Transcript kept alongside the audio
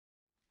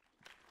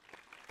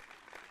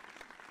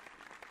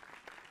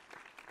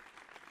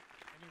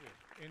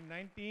In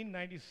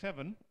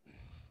 1997,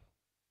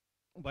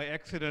 by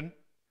accident,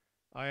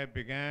 I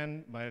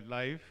began my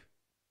life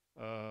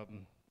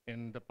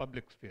in the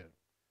public sphere,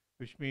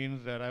 which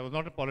means that I was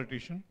not a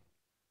politician,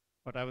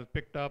 but I was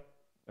picked up,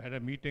 had a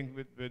meeting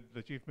with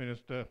the chief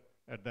minister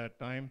at that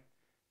time,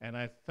 and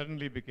I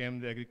suddenly became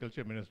the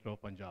agriculture minister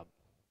of Punjab,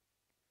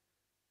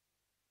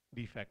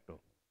 de facto.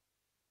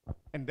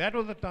 And that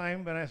was the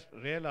time when I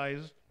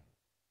realized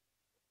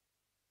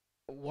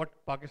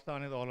what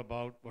Pakistan is all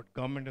about, what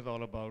government is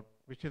all about,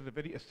 which is a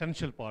very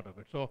essential part of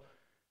it. So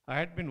I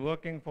had been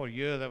working for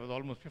years, I was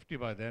almost 50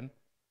 by then,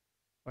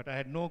 but I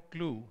had no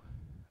clue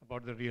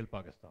about the real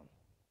Pakistan.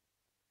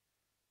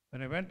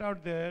 When I went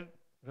out there,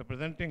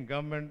 representing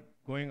government,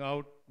 going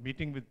out,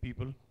 meeting with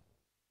people,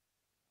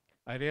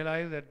 I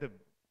realized that the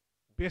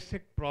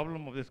basic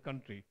problem of this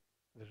country,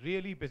 the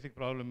really basic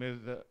problem is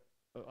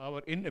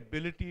our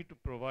inability to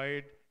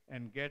provide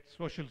and get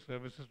social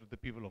services to the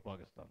people of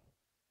Pakistan.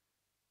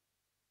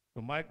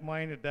 To my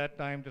mind at that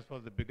time, this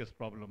was the biggest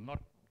problem, not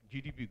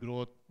GDP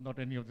growth, not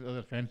any of the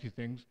other fancy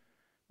things,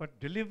 but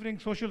delivering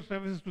social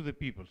services to the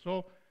people.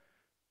 So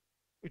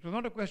it was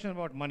not a question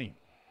about money.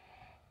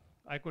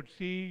 I could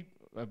see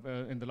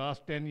in the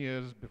last 10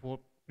 years before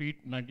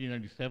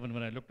pre-1997,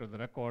 when I looked at the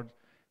records,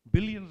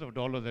 billions of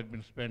dollars had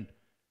been spent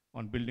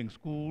on building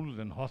schools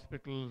and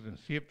hospitals and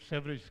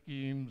sewerage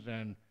schemes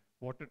and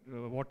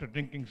water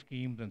drinking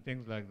schemes and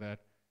things like that.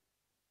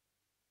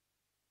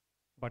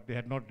 But they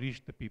had not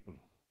reached the people.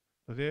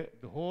 So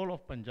the whole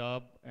of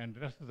Punjab and the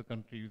rest of the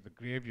country is a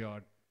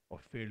graveyard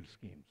of failed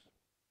schemes.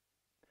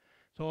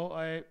 So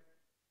I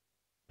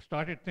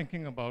started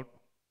thinking about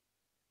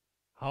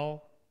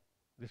how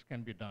this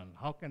can be done.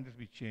 How can this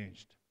be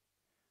changed?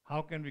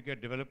 How can we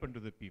get development to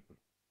the people?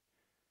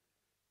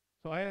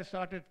 So I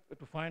started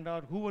to find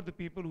out who were the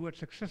people who had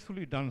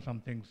successfully done some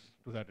things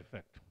to that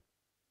effect.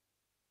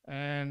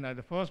 And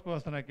the first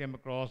person I came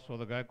across was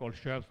a guy called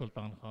Shoaib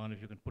Sultan Khan,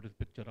 if you can put his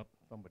picture up,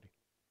 somebody.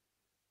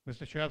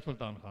 Mr. Shoaib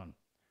Sultan Khan.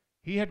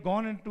 He had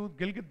gone into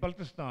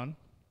Gilgit-Baltistan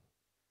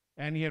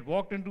and he had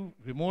walked into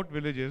remote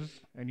villages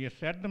and he had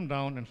sat them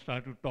down and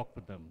started to talk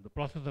with them, the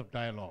process of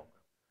dialogue.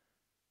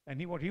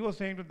 And what he was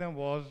saying to them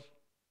was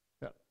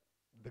that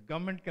the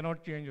government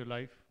cannot change your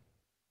life.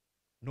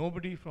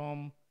 Nobody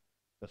from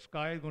the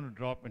sky is going to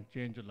drop and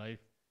change your life.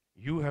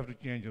 You have to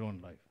change your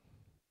own life.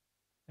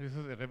 This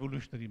is a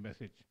revolutionary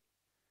message.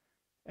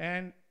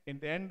 And in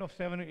the end of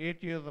 7 or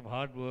 8 years of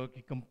hard work,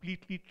 he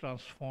completely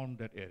transformed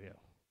that area.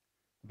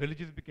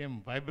 Villages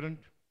became vibrant,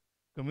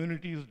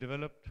 communities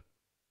developed,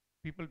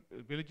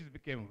 villages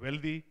became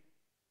wealthy.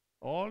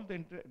 All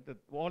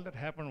that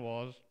happened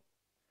was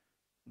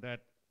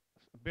that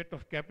a bit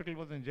of capital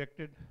was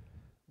injected,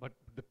 but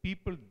the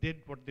people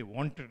did what they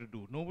wanted to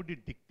do. Nobody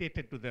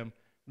dictated to them.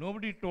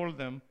 Nobody told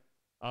them,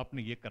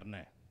 aapne ye karna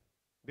hai.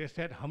 They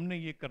said, humne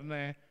ye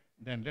karna hai,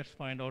 then let's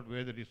find out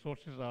where the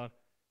resources are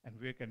and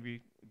where can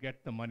we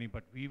get the money,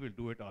 but we will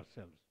do it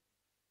ourselves.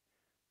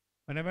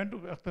 When I went to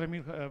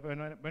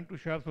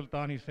Shoaib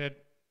Sultan, he said,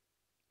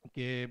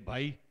 कि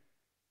भाई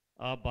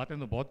आप बातें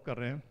तो बहुत कर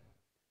रहे हैं,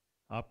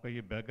 आपका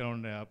ये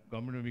बैकग्राउंड है, आप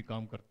गवर्नमेंट में भी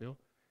काम करते हो,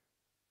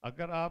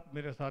 अगर आप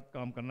मेरे साथ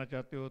काम करना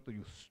चाहते हो तो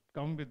you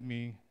come with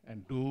me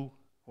and do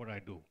what I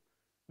do,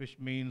 which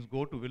means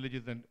go to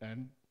villages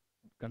and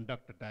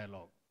conduct a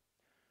dialogue.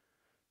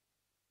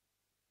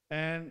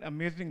 And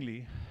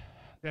amazingly,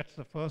 that's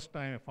the first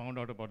time I found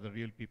out about the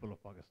real people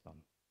of Pakistan.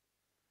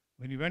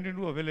 When he went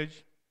into a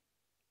village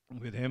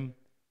with him,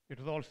 it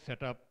was all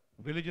set up.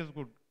 Villagers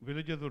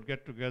would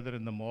get together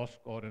in the mosque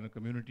or in a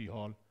community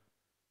hall,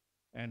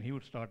 and he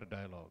would start a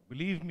dialogue.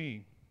 Believe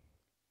me,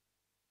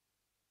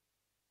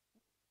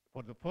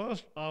 for the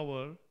first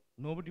hour,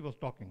 nobody was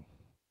talking.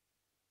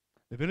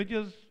 The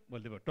villagers,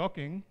 well, they were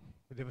talking,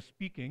 they were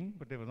speaking,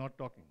 but they were not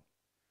talking.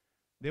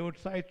 They would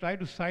try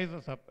to size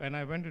us up, and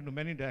I went into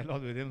many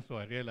dialogues with him, so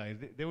I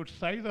realized they would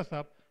size us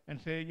up and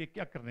say, "Ye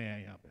kya karne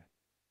hain yahan pe?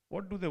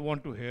 What do they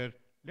want to hear?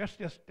 Let's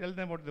just tell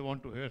them what they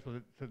want to hear so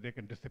they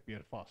can disappear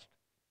fast."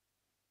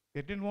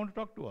 They didn't want to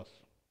talk to us.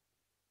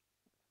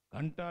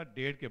 Ghanta,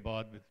 डेढ़ के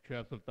बाद, with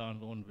Shoaib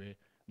Sultan's own way,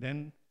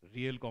 then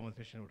real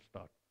conversation would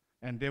start.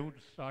 And they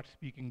would start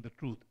speaking the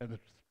truth, and the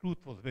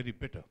truth was very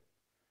bitter.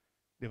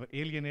 They were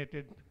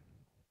alienated.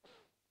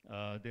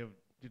 They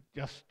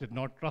just did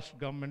not trust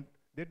government.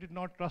 They did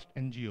not trust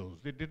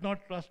NGOs. They did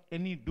not trust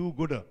any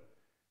do-gooder,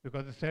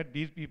 because they said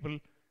these people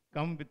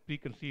come with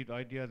preconceived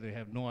ideas. They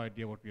have no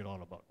idea what we're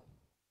all about.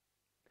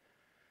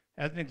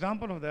 As an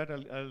example of that,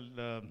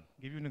 I'll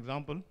give you an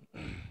example.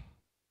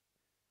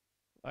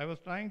 I was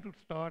trying to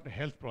start a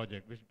health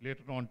project, which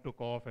later on took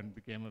off and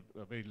became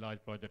a very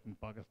large project in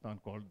Pakistan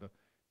called the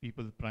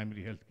People's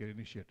Primary Healthcare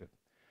Initiative.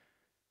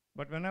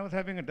 But when I was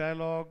having a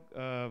dialogue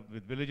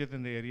with villages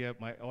in the area,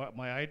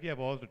 my idea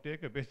was to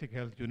take a basic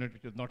health unit,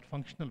 which is not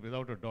functional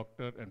without a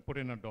doctor, and put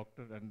in a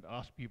doctor and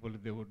ask people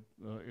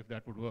if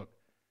that would work.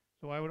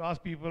 So I would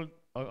ask people,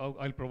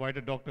 I'll provide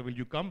a doctor, will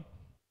you come?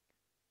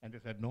 And they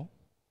said no.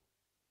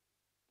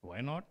 Why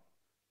not?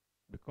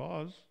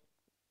 Because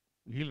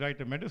he'll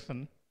write a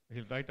medicine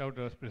He'll write out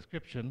a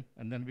prescription,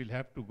 and then we'll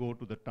have to go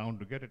to the town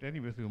to get it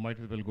anyway, so you might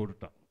as well go to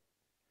town.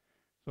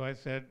 So I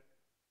said,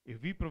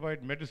 if we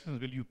provide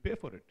medicines, will you pay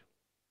for it?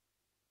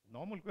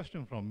 Normal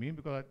question from me,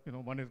 because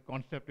one is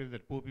concept is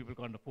that poor people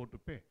can't afford to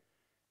pay.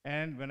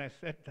 And when I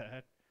said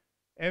that,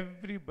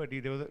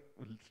 everybody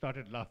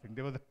started laughing.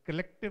 There was a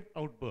collective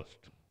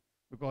outburst,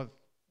 because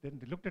then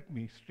they looked at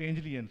me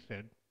strangely and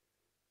said,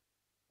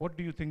 what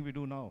do you think we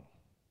do now?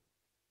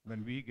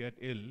 When we get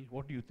ill,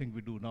 what do you think we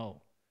do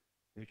now?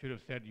 They should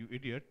have said, you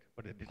idiot,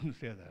 but they didn't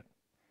say that.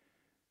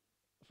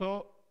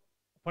 So,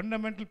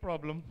 fundamental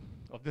problem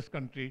of this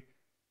country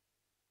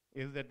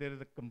is that there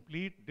is a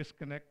complete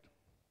disconnect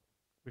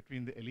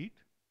between the elite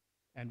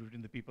and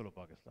between the people of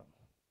Pakistan.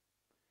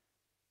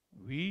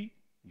 We,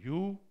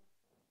 you,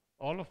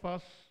 all of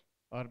us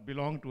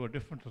belong to a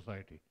different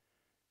society.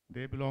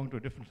 They belong to a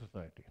different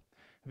society.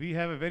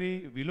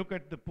 We look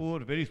at the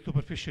poor very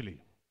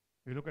superficially.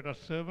 We look at our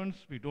servants,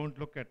 we don't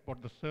look at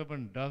what the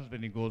servant does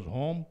when he goes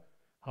home,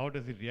 how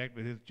does he react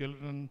with his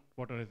children,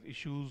 what are his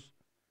issues.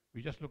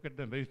 We just look at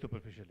them very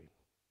superficially.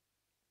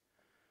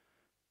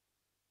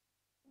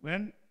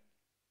 When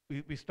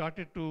we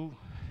started to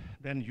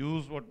then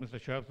use what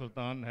Mr. Shoaib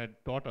Sultan had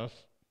taught us,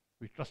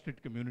 we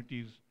trusted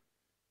communities,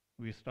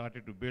 we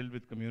started to build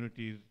with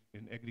communities.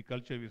 In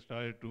agriculture, we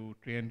started to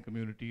train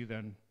communities,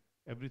 and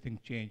everything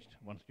changed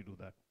once you do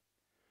that.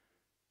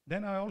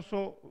 Then I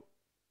also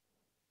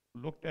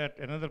looked at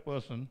another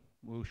person,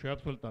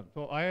 Shoaib Sultan.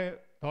 So I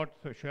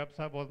thought Shoaib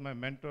Sahib was my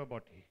mentor,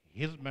 but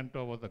his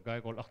mentor was a guy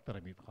called Akhtar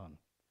Hamid Khan.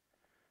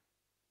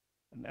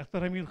 And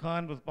Akhtar Hamid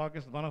Khan was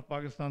one of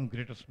Pakistan's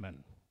greatest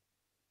men,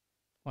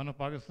 one of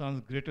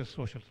Pakistan's greatest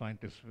social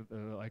scientists.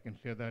 I can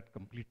say that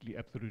completely,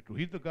 absolutely true.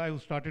 He's the guy who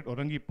started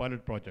Aurangi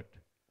Pilot Project.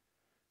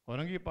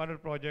 Aurangi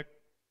Pilot Project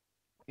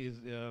is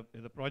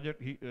a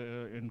project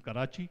in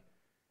Karachi,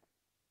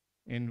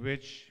 in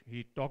which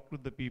he talked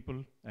with the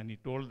people and he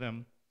told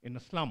them, in a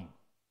slum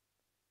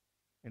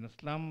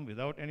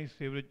without any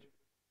sewerage,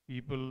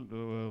 people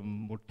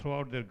would throw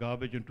out their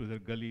garbage into their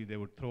gully, they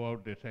would throw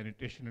out their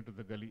sanitation into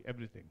the gully,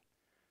 everything.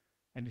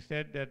 And he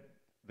said that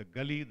the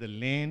gully, the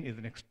lane is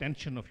an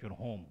extension of your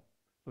home.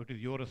 So it is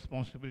your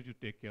responsibility to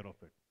take care of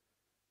it.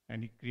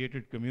 And he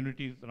created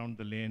communities around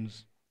the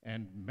lanes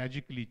and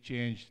magically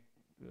changed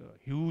a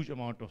huge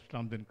amount of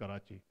slums in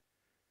Karachi.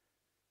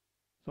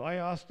 So I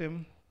asked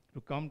him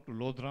to come to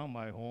Lodhra,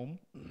 my home,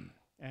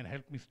 and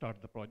help me start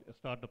the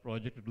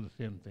project to do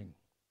the same thing.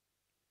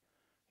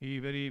 He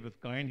was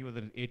kind. He was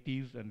in his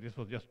 80s, and this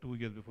was just 2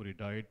 years before he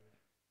died.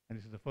 And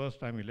this is the first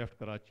time he left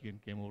Karachi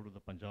and came over to the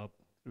Punjab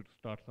to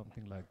start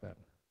something like that.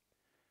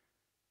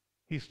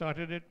 He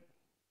started it.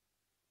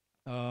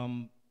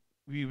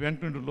 We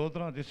went into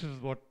Lodhra. This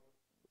is what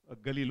a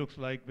gully looks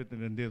like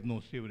when there's no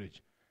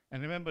sewerage.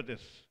 And remember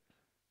this,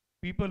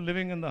 people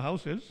living in the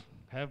houses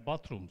have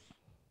bathrooms.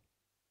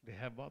 They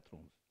have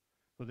bathrooms.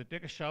 So they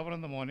take a shower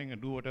in the morning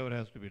and do whatever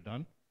has to be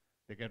done.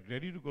 They get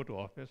ready to go to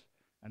office,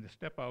 and they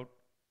step out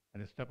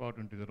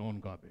into their own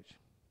garbage.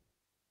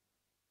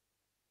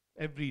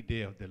 Every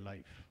day of their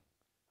life.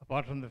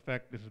 Apart from the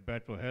fact this is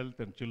bad for health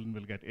and children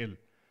will get ill.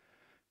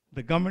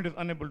 The government is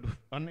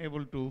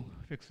unable to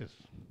fix this.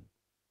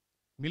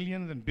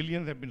 Millions and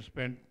billions have been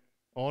spent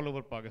all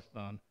over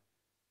Pakistan,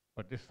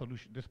 but this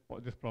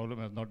problem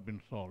has not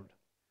been solved.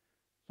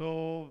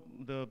 So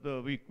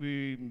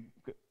we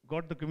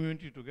got the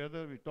community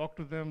together, we talked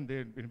to them,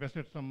 they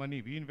invested some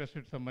money, we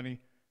invested some money,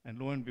 and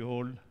lo and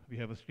behold, we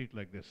have a street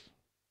like this.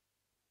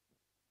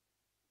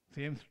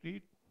 Same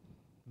street,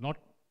 not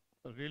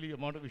a really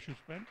amount of issues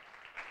spent.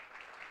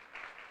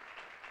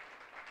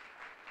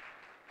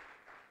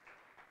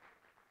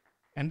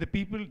 And the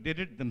people did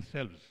it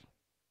themselves.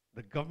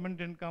 The government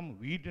didn't come,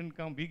 we didn't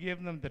come, we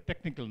gave them the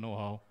technical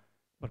know-how,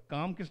 but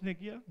kaam kisne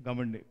kiya?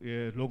 Government,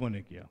 logon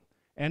ne kiya.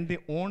 And they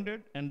owned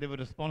it, and they were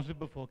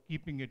responsible for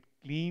keeping it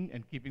clean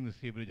and keeping the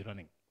sewerage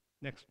running.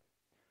 Next.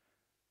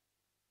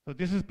 So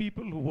this is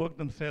people who work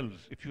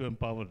themselves if you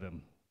empower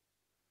them.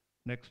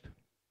 Next.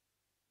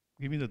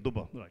 Give me the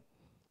dubba, right.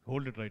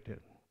 Hold it right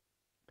here.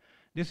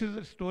 This is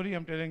a story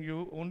I'm telling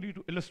you only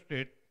to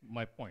illustrate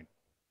my point.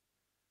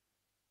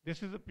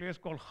 This is a place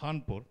called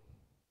Khanpur.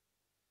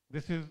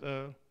 This is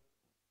a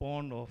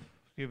pond of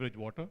sewerage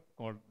water,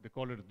 they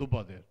call it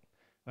dubba there.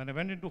 When I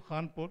went into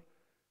Khanpur,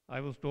 I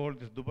was told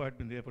this dubba had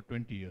been there for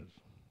 20 years.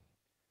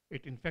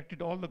 It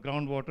infected all the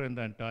groundwater in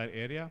the entire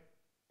area.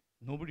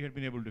 Nobody had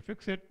been able to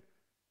fix it.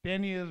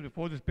 10 years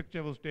before this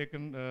picture was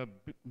taken,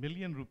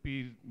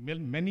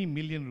 many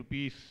million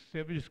rupees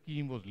sewerage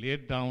scheme was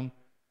laid down,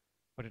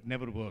 but it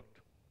never worked,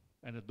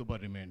 and the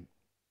dubba remained.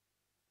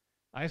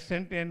 I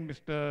sent in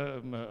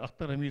Mr.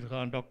 Akhtar Hamid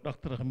Khan, Dr.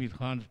 Akhtar Hamid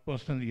Khan's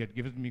person he had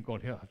given me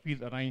called Hafiz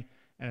Arai,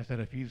 and I said,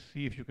 Hafiz,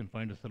 see if you can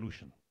find a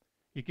solution.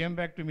 He came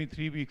back to me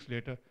 3 weeks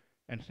later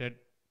and said,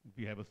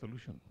 we have a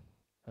solution.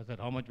 I said,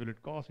 how much will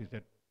it cost? He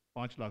said,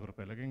 5 lakh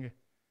rupees lagenge,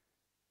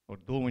 or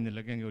 2 mahine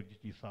lagenge, aur ye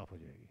cheez saaf ho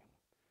jayegi.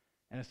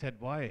 And I said,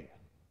 why?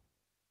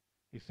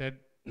 He said,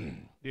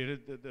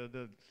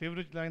 the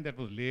sewerage line that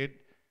was laid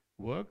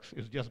works,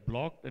 it's just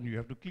blocked, and you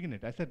have to clean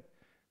it. I said,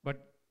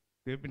 but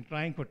They've been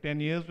trying for 10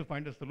 years to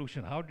find a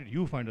solution. How did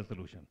you find a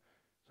solution?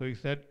 So he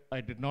said,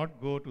 I did not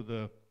go to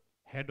the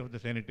head of the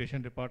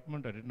sanitation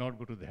department. I did not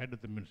go to the head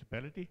of the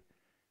municipality.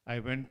 I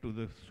went to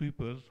the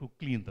sweepers who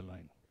cleaned the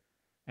line.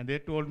 And they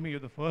told me, you're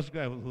the first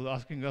guy who's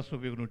asking us, so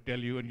we're going to tell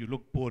you, and you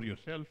look poor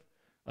yourself.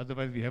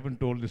 Otherwise, we haven't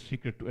told this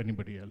secret to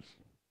anybody else.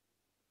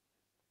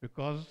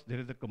 Because there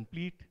is a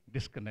complete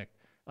disconnect.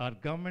 Our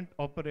government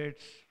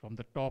operates from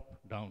the top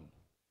down,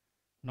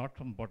 not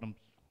from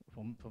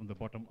the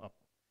bottom up.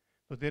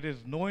 So there is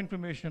no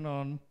information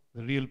on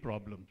the real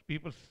problems.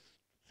 People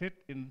sit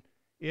in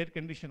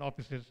air-conditioned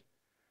offices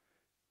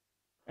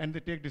and they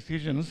take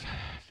decisions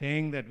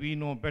saying that we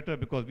know better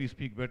because we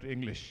speak better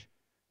English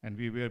and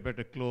we wear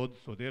better clothes,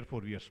 so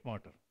therefore we are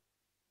smarter.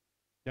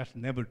 That's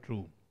never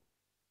true.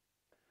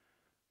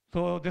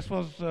 So this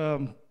was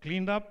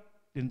cleaned up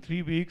in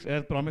 3 weeks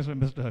as promised by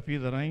Mr.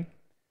 Hafiz Tareen.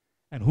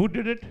 And who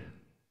did it?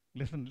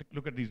 Listen,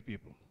 look at these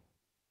people.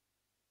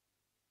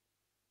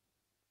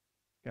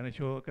 Can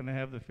I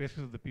have the faces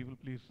of the people,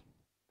 please?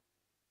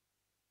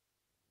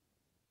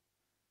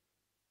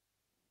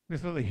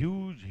 This was a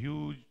huge,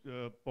 huge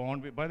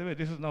pond. By the way,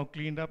 this is now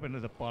cleaned up and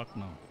there's a park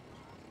now.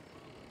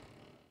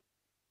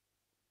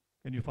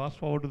 Can you fast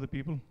forward to the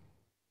people?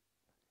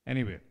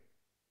 Anyway,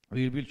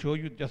 we will show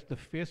you just the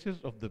faces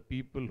of the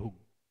people who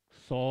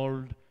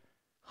solved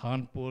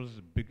Khanpur's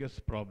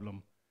biggest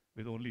problem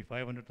with only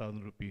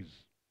 500,000 rupees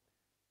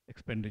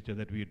expenditure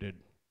that we did.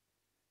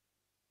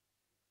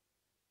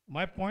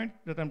 My point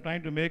that I'm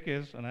trying to make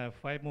is, and I have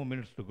 5 more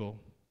minutes to go,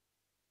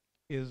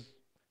 is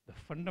the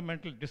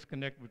fundamental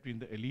disconnect between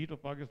the elite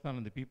of Pakistan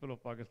and the people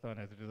of Pakistan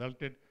has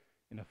resulted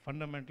in a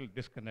fundamental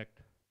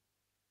disconnect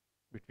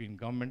between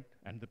government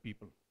and the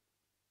people.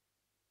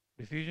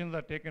 Decisions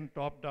are taken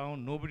top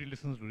down, nobody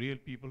listens to real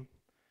people.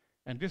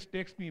 And this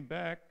takes me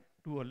back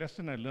to a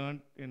lesson I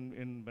learned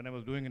when I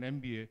was doing an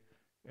MBA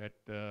at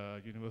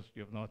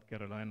University of North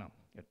Carolina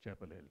at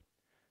Chapel Hill.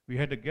 We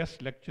had a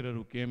guest lecturer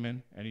who came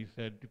in and he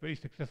said, a very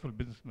successful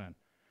businessman.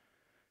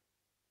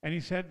 And he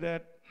said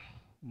that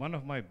one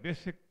of my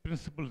basic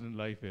principles in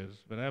life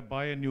is when I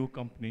buy a new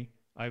company,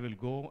 I will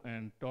go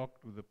and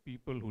talk to the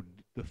people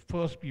the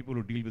first people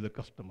who deal with the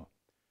customer.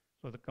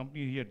 So the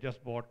company he had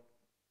just bought,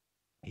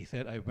 he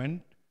said, I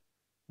went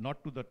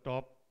not to the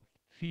top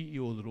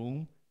CEO's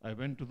room, I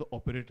went to the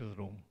operator's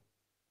room.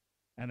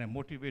 And I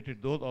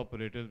motivated those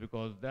operators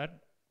because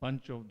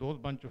those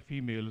bunch of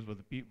females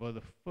were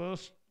the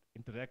first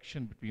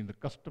interaction between the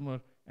customer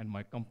and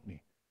my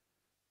company.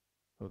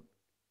 So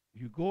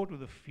you go to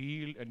the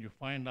field and you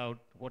find out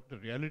what the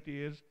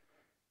reality is.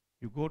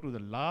 You go to the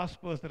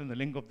last person in the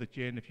link of the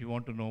chain if you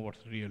want to know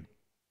what's real.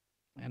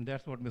 And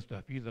that's what Mr.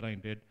 Hafiz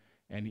Tareen did,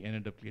 and he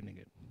ended up cleaning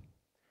it.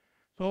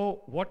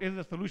 So what is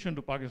the solution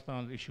to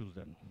Pakistan's issues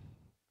then?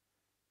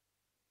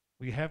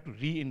 We have to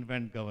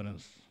reinvent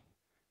governance.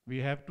 We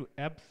have to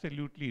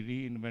absolutely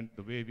reinvent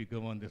the way we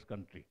govern this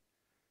country.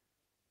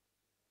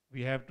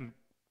 We have to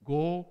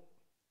go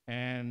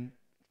and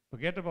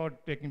forget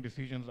about taking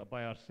decisions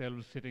by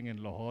ourselves sitting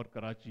in Lahore,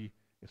 Karachi,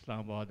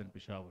 Islamabad, and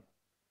Peshawar.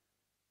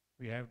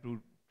 We have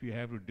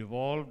to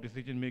devolve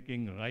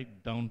decision-making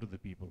right down to the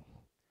people.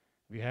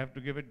 We have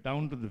to give it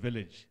down to the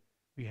village.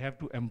 We have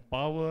to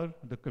empower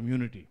the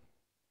community.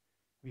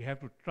 We have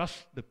to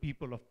trust the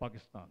people of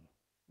Pakistan.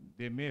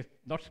 They may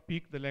not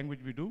speak the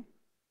language we do.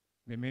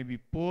 They may be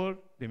poor.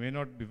 They may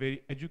not be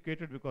very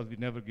educated because we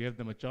never gave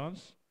them a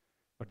chance,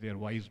 but they are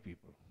wise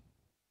people.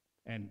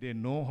 And they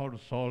know how to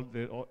solve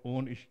their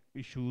own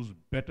issues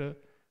better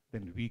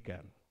than we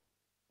can.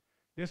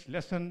 This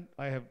lesson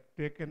I have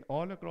taken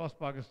all across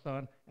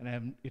Pakistan,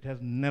 and it has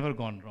never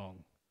gone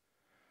wrong.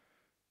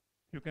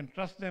 You can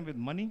trust them with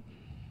money.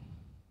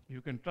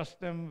 You can trust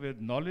them with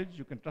knowledge.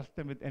 You can trust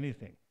them with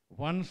anything.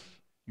 Once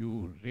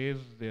you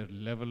raise their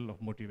level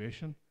of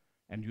motivation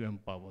and you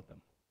empower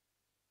them.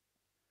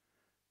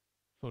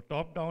 So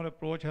top-down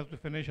approach has to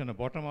finish and a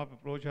bottom-up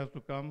approach has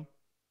to come,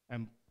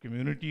 and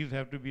communities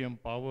have to be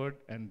empowered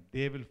and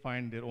they will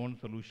find their own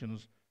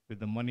solutions with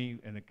the money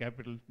and the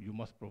capital you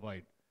must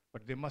provide.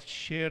 But they must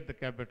share the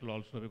capital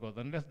also, because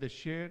unless they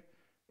share,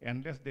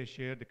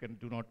 they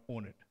do not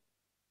own it.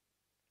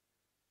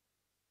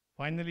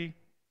 Finally,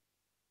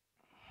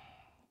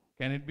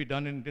 can it be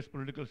done in this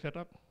political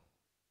setup?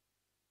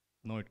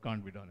 No, it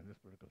can't be done in this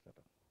political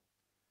setup.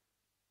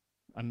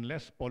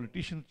 Unless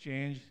politicians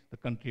change, the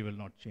country will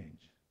not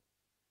change.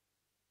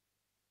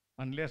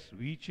 Unless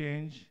we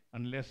change,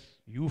 unless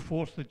you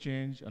force the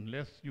change,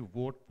 unless you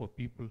vote for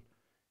people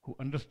who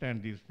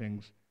understand these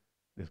things,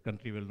 this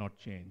country will not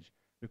change,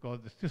 because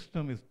the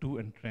system is too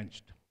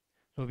entrenched.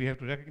 So we have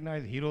to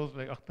recognize heroes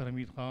like Akhtar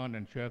Hamid Khan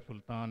and Shah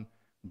Sultan,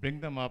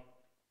 bring them up,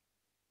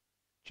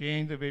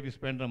 change the way we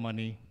spend our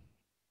money,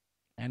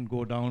 and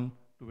go down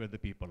to where the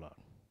people are.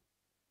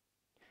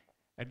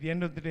 At the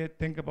end of the day,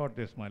 think about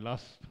this, my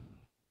last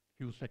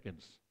few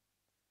seconds.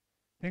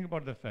 Think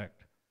about the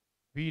fact,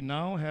 we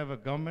now have a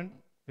government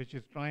which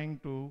is trying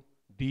to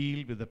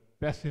deal with a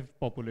passive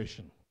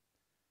population.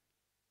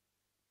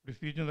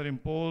 Decisions are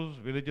imposed,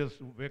 villagers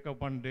wake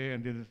up one day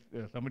and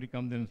somebody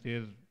comes in and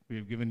says,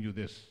 we've given you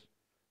this.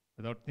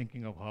 without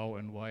thinking of how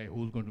and why,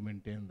 who's going to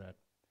maintain that.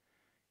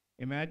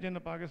 Imagine a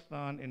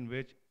Pakistan in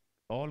which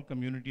all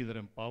communities are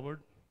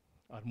empowered,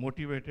 are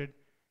motivated,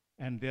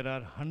 and there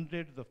are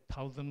hundreds of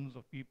thousands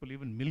of people,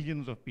 even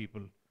millions of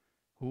people,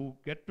 who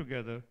get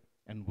together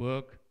and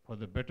work for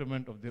the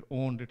betterment of their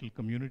own little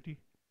community,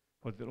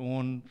 for their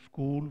own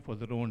school, for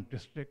their own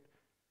district.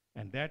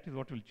 And that is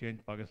what will change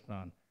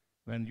Pakistan,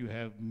 when you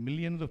have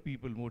millions of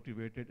people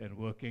motivated and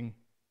working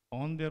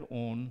on their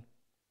own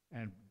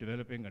and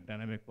developing a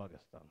dynamic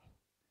Pakistan.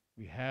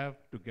 We have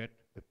to get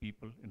the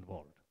people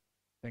involved.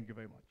 Thank you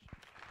very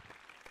much.